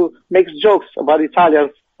he will make jokes about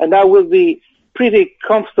Italians, and I will be pretty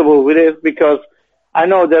comfortable with it, because I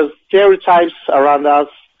know there's stereotypes around us,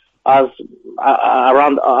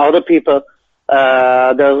 around other people. There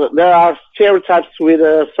are stereotypes with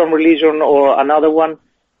some religion or another one.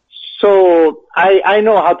 So I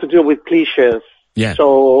know how to deal with cliches. Yeah.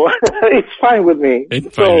 So it's fine with me.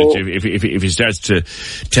 It's fine. If he starts to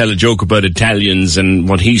tell a joke about Italians and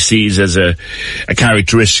what he sees as a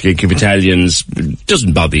characteristic of Italians, it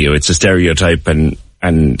doesn't bother you. It's a stereotype, and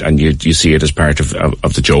you see it as part of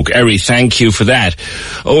the joke. Eri, thank you for that.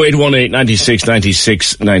 0818 96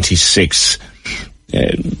 96 96.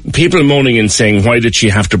 People moaning and saying, why did she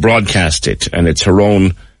have to broadcast it? And it's her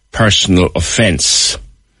own personal offence.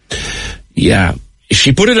 Yeah.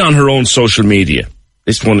 She put it on her own social media.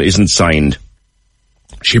 This one isn't signed.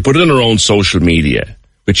 She put it on her own social media,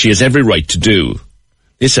 which she has every right to do.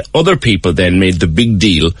 This other people then made the big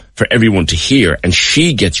deal for everyone to hear, and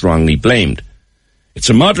she gets wrongly blamed.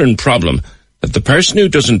 It's a modern problem that the person who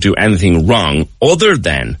doesn't do anything wrong other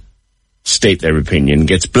than state their opinion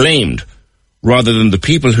gets blamed, rather than the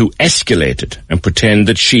people who escalated and pretend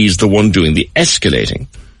that she's the one doing the escalating.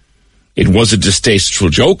 It was a distasteful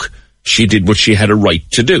joke. She did what she had a right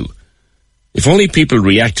to do. If only people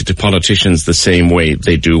reacted to politicians the same way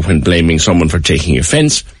they do when blaming someone for taking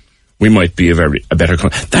offence, we might be a better...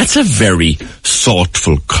 That's a very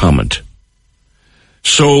thoughtful comment.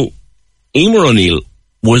 So, Emer O'Neill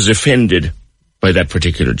was offended by that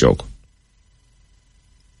particular joke.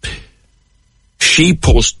 She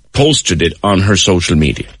posted it on her social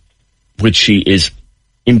media, which she is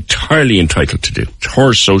entirely entitled to do. It's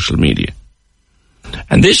her social media.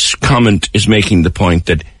 And this comment is making the point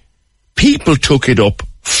that people took it up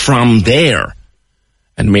from there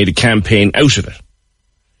and made a campaign out of it.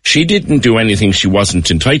 She didn't do anything she wasn't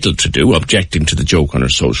entitled to do, objecting to the joke on her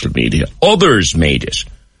social media. Others made it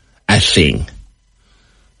a thing.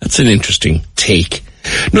 That's an interesting take.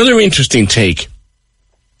 Another interesting take,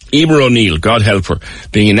 Emer O'Neill, God help her,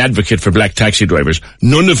 being an advocate for black taxi drivers,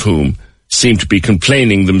 none of whom seem to be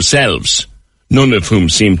complaining themselves. None of whom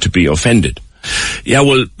seem to be offended. Yeah,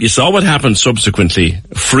 well, you saw what happened subsequently.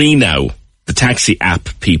 Free Now, the taxi app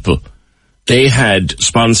people, they had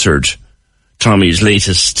sponsored Tommy's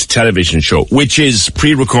latest television show, which is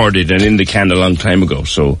pre-recorded and in the can a long time ago,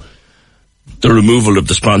 so the removal of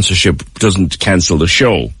the sponsorship doesn't cancel the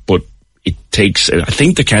show, but it takes, I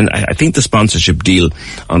think the sponsorship deal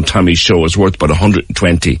on Tommy's show is worth about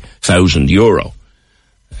 €120,000.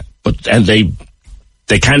 And they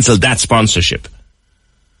cancelled that sponsorship.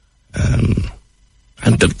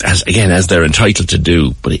 As they're entitled to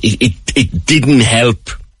do, but it didn't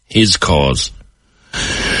help his cause.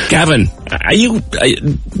 Gavin,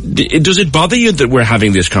 does it bother you that we're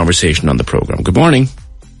having this conversation on the programme? Good morning.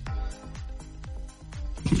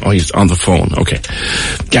 Oh, he's on the phone. Okay.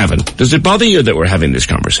 Gavin, does it bother you that we're having this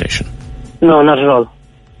conversation? No, not at all.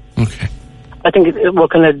 Okay. I think we're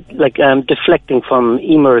kind of deflecting from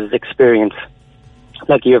Emer's experience.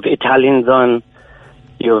 Like, you have Italians on,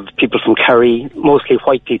 you have people from Kerry, mostly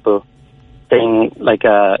white people, saying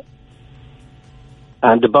the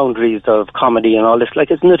boundaries of comedy and all this. Like,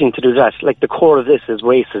 it's nothing to do with that. Like, the core of this is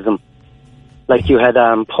racism. Like, you had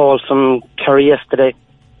Paul from Kerry yesterday,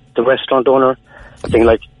 the restaurant owner, saying,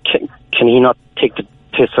 like, can he not take the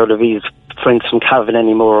piss out of his friends from Cavan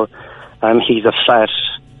anymore? He's a fat,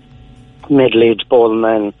 middle-aged bald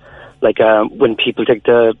man. Like, when people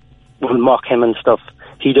will mock him and stuff,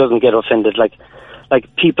 he doesn't get offended. Like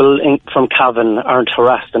people from Cavan aren't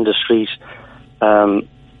harassed in the street.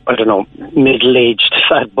 I don't know, middle-aged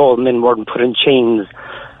fat bald men weren't put in chains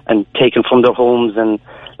and taken from their homes. And,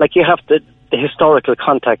 like, you have the historical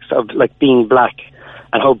context of, like, being black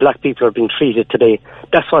and how black people are being treated today.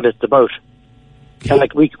 That's what it's about. Yeah. And,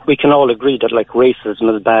 like, we can all agree that, like, racism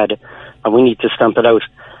is bad and we need to stamp it out.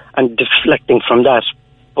 And deflecting from that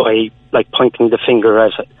by, like, pointing the finger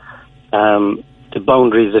at the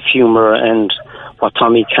boundaries of humour and what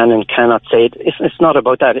Tommy can and cannot say, it's not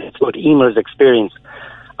about that. It's about Emer's experience.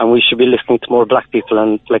 And we should be listening to more black people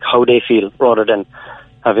and, like, how they feel, rather than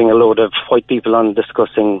having a load of white people on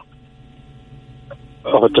discussing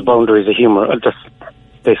about the boundaries of humour. That's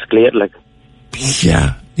basically it, like.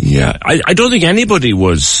 Yeah. I don't think anybody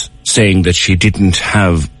was saying that she didn't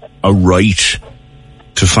have a right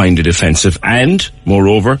to find it offensive. And,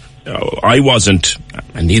 moreover, I wasn't,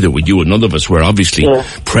 and neither were you, and none of us were obviously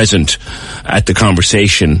present at the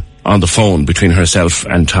conversation on the phone between herself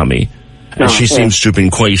and Tommy. And she seems to have been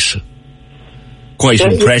quite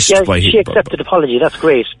impressed by him. She accepted the apology, that's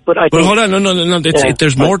great. But hold on, no.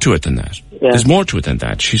 There's more to it than that. Yeah. There's more to it than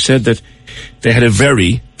that. She said that they had a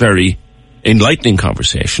very, very enlightening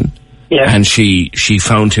conversation. Yeah. And she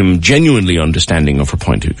found him genuinely understanding of her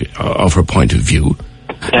point of view.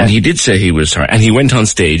 Yeah. And he did say he was sorry. And he went on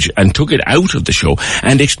stage and took it out of the show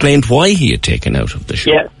and explained why he had taken out of the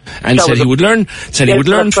show. Yeah. And said he would learn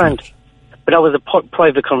from it. But that was a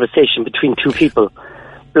private conversation between two people.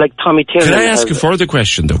 Like Tommy Tiernan. Can I ask a further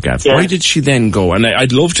question, though, Gav? Yeah. Why did she then go, and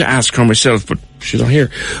I'd love to ask her myself, but she's not here,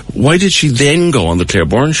 why did she then go on the Claire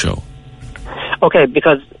Byrne show?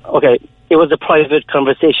 Because it was a private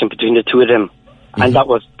conversation between the two of them, and that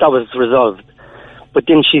was resolved. But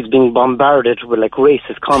then she's being bombarded with, like,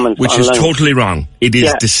 racist comments which online. Is totally wrong. It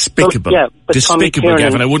is despicable. Despicable,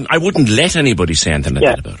 Gavin. I wouldn't let anybody say anything like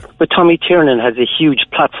that about her. But Tommy Tiernan has a huge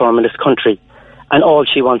platform in this country, and all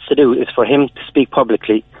she wants to do is for him to speak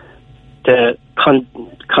publicly, to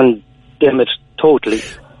condemn it totally.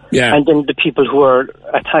 Yeah. And then the people who are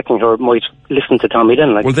attacking her might listen to Tommy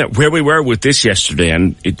then. Like, well, where we were with this yesterday,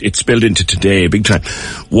 and it spilled into today big time,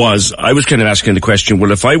 was I was kind of asking the question,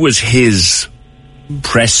 well, if I was his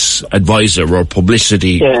press advisor or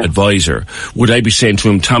publicity advisor, would I be saying to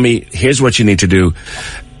him, Tommy, here's what you need to do.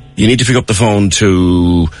 You need to pick up the phone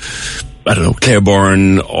to, I don't know, Claire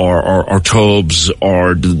Byrne or Tubbs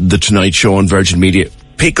or the Tonight Show on Virgin Media.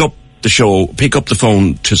 Pick up the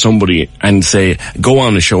phone to somebody and say, go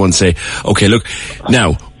on the show and say, okay, look,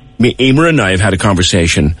 now, Emer and I have had a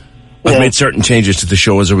conversation. I've made certain changes to the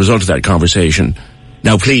show as a result of that conversation.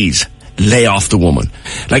 Now, please, lay off the woman.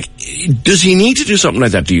 Like, does he need to do something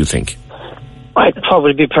like that, do you think? It'd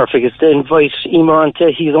probably be perfect is to invite Emer onto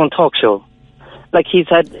his own talk show. Like he's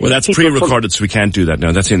had... Well, that's pre-recorded, so we can't do that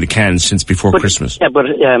now. That's in the can since before Christmas. Yeah, but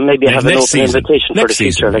maybe have an open invitation for the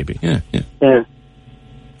future. Maybe. Yeah.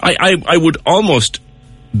 I would almost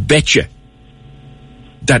bet you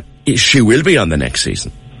that she will be on the next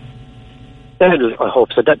season. I hope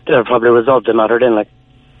so. That'll probably resolve the matter then, like.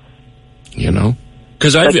 You know?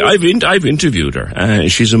 Because I've interviewed her.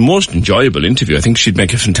 She's a most enjoyable interview. I think she'd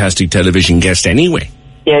make a fantastic television guest anyway.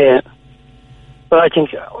 Yeah. But I think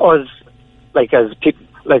us, like, as people,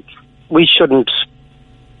 like, we shouldn't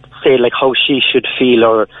say, like, how she should feel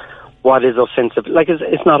or what is offensive. Like,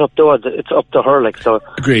 it's not up to us, it's up to her, like, so.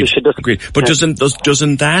 Agreed. But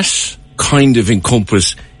doesn't that kind of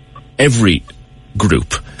encompass every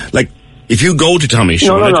group? Like, if you go to Tommy's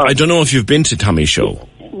show, No. I don't know if you've been to Tommy's show.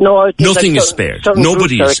 No, I think nothing is spared.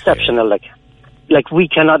 Nobody is spared. Exceptional, like, we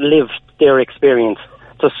cannot live their experience.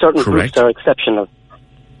 So certain groups are exceptional.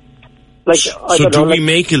 Like, so do we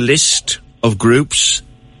make a list of groups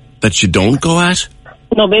that you don't go at?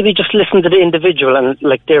 No, maybe just listen to the individual and,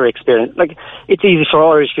 like, their experience. Like, it's easy for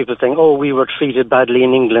Irish people saying, oh, we were treated badly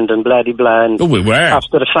in England and blah-de-blah. And we were.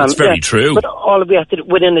 After the family. That's very true. But all we have to do,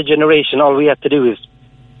 within a generation, all we have to do is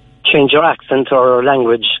change our accent or our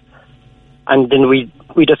language. And then we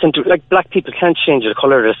just like, black people can't change the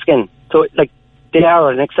colour of their skin. So, like, they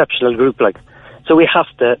are an exceptional group, like. So we have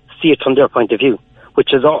to see it from their point of view,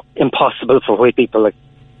 which is impossible for white people, like.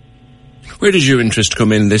 Where does your interest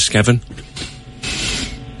come in this, Kevin?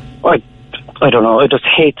 I don't know. I just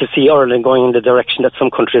hate to see Ireland going in the direction that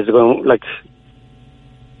some countries are going. Like,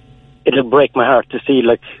 it'll break my heart to see,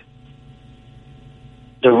 like,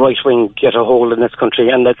 the right wing get a hold in this country,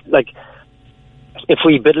 and that, like, if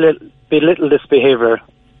we belittle this behaviour,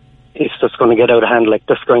 it's just going to get out of hand. Like,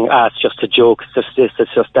 just going, it's just a joke. It's just this.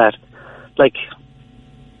 It's just that. Like,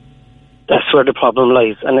 that's where the problem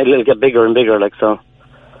lies, and it'll get bigger and bigger. Like, so.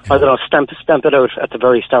 I don't know, stamp it out at the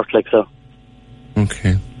very start, like, so.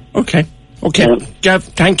 Okay. Gav,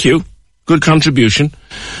 thank you. Good contribution.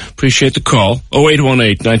 Appreciate the call.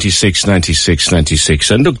 0818 96 96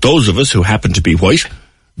 96. And look, those of us who happen to be white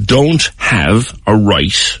don't have a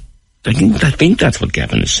right. I think that's what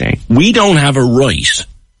Gavin is saying. We don't have a right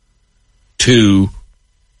to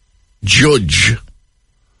judge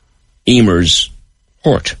Emer's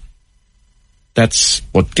hurt. That's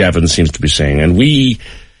what Gavin seems to be saying. And he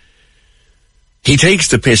takes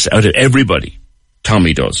the piss out of everybody.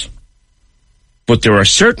 Tommy does. But there are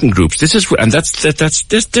certain groups, let's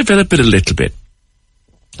develop it a little bit.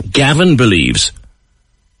 Gavin believes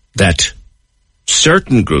that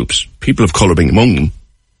certain groups, people of colour being among them,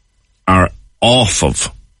 are off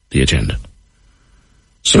of the agenda.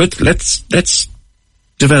 So let's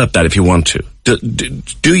develop that if you want to.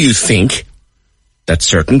 Do you think that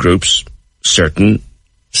certain groups, certain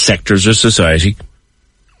sectors of society,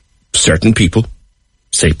 certain people,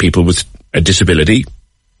 say people with a disability,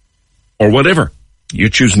 or whatever, you're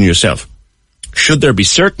choosing yourself, should there be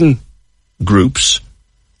certain groups,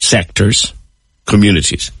 sectors,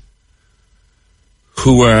 communities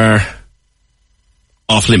who are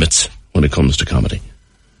off limits when it comes to comedy?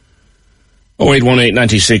 0818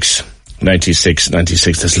 96 96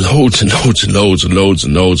 96. There's loads and loads and loads and loads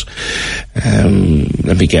and loads.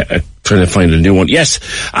 Let me trying to find a new one. Yes,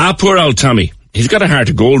 poor old Tommy. He's got a heart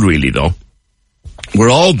of gold, really, though. We're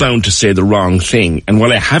all bound to say the wrong thing, and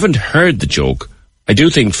while I haven't heard the joke, I do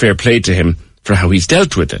think fair play to him for how he's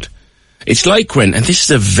dealt with it. It's like when, and this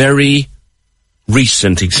is a very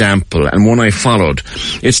recent example, and one I followed,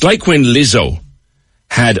 it's like when Lizzo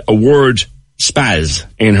had a word spaz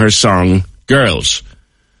in her song Girls,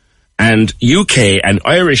 and UK and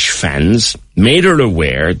Irish fans made her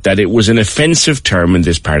aware that it was an offensive term in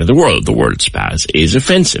this part of the world. The word spaz is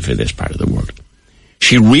offensive in this part of the world.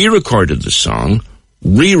 She re-recorded the song,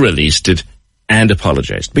 re-released it, and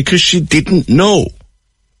apologized because she didn't know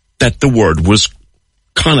that the word was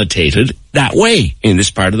connotated that way in this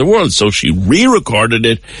part of the world. So she re-recorded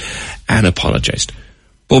it and apologized.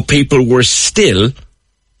 but people were still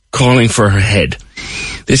calling for her head.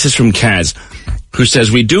 This is from Kaz, who says,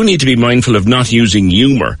 we do need to be mindful of not using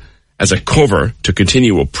humour as a cover to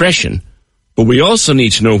continue oppression, but we also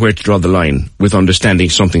need to know where to draw the line with understanding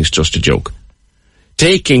something's just a joke.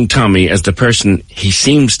 Taking Tommy as the person he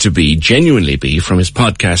seems to be, genuinely be, from his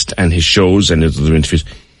podcast and his shows and his other interviews,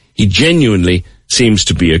 he genuinely seems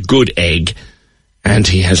to be a good egg, and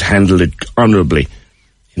he has handled it honourably,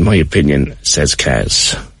 in my opinion, says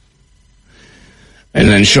Kaz. And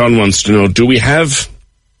then Sean wants to know, do we have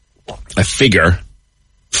a figure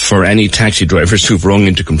for any taxi drivers who've rung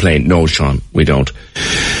in to complain? No, Sean, we don't.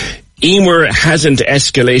 Emer hasn't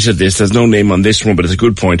escalated this. There's no name on this one, but it's a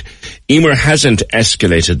good point. Emer hasn't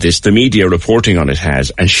escalated this. The media reporting on it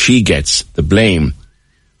has, and she gets the blame.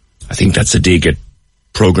 I think that's a dig at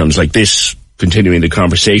programs like this, continuing the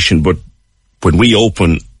conversation, but when we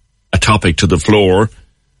open a topic to the floor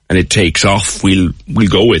and it takes off, we'll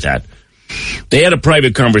go with that. They had a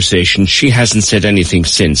private conversation. She hasn't said anything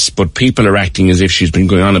since, but people are acting as if she's been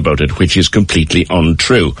going on about it, which is completely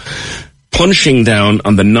untrue. Punching down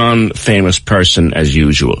on the non-famous person as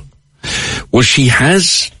usual. Well, she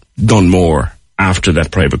has done more after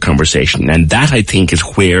that private conversation, and that, I think, is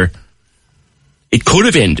where it could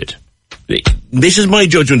have ended. This is my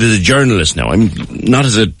judgment as a journalist now. I'm not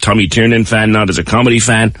as a Tommy Tiernan fan, not as a comedy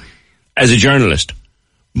fan, as a journalist.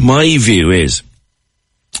 My view is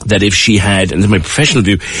that if she had, and this is my professional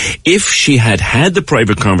view, if she had had the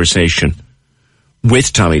private conversation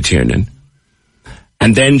with Tommy Tiernan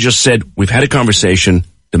and then just said, we've had a conversation,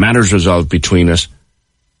 the matter's resolved between us,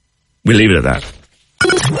 we'll leave it at that.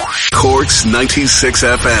 Cork's 96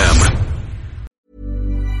 FM.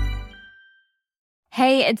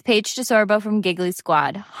 Hey, it's Paige DeSorbo from Giggly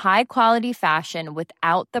Squad. High quality fashion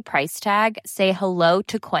without the price tag. Say hello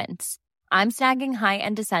to Quince. I'm snagging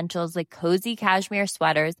high-end essentials like cozy cashmere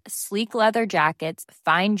sweaters, sleek leather jackets,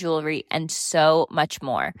 fine jewelry, and so much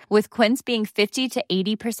more. With Quince being 50 to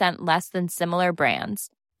 80% less than similar brands.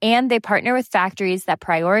 And they partner with factories that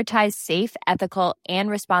prioritize safe, ethical, and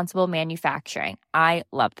responsible manufacturing. I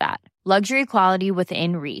love that. Luxury quality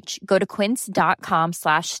within reach. Go to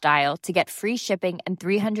quince.com/style to get free shipping and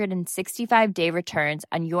 365-day returns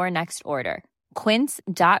on your next order.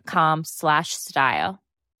 Quince.com/style.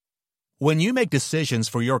 When you make decisions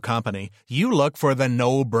for your company, you look for the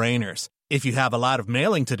no-brainers. If you have a lot of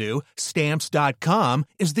mailing to do, Stamps.com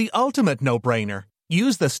is the ultimate no-brainer.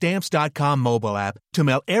 Use the Stamps.com mobile app to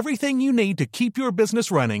mail everything you need to keep your business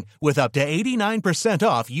running with up to 89%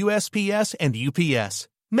 off USPS and UPS.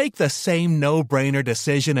 Make the same no-brainer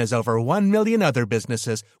decision as over 1 million other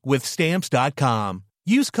businesses with Stamps.com.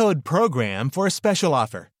 Use code PROGRAM for a special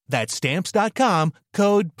offer. That's Stamps.com,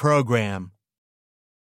 code PROGRAM.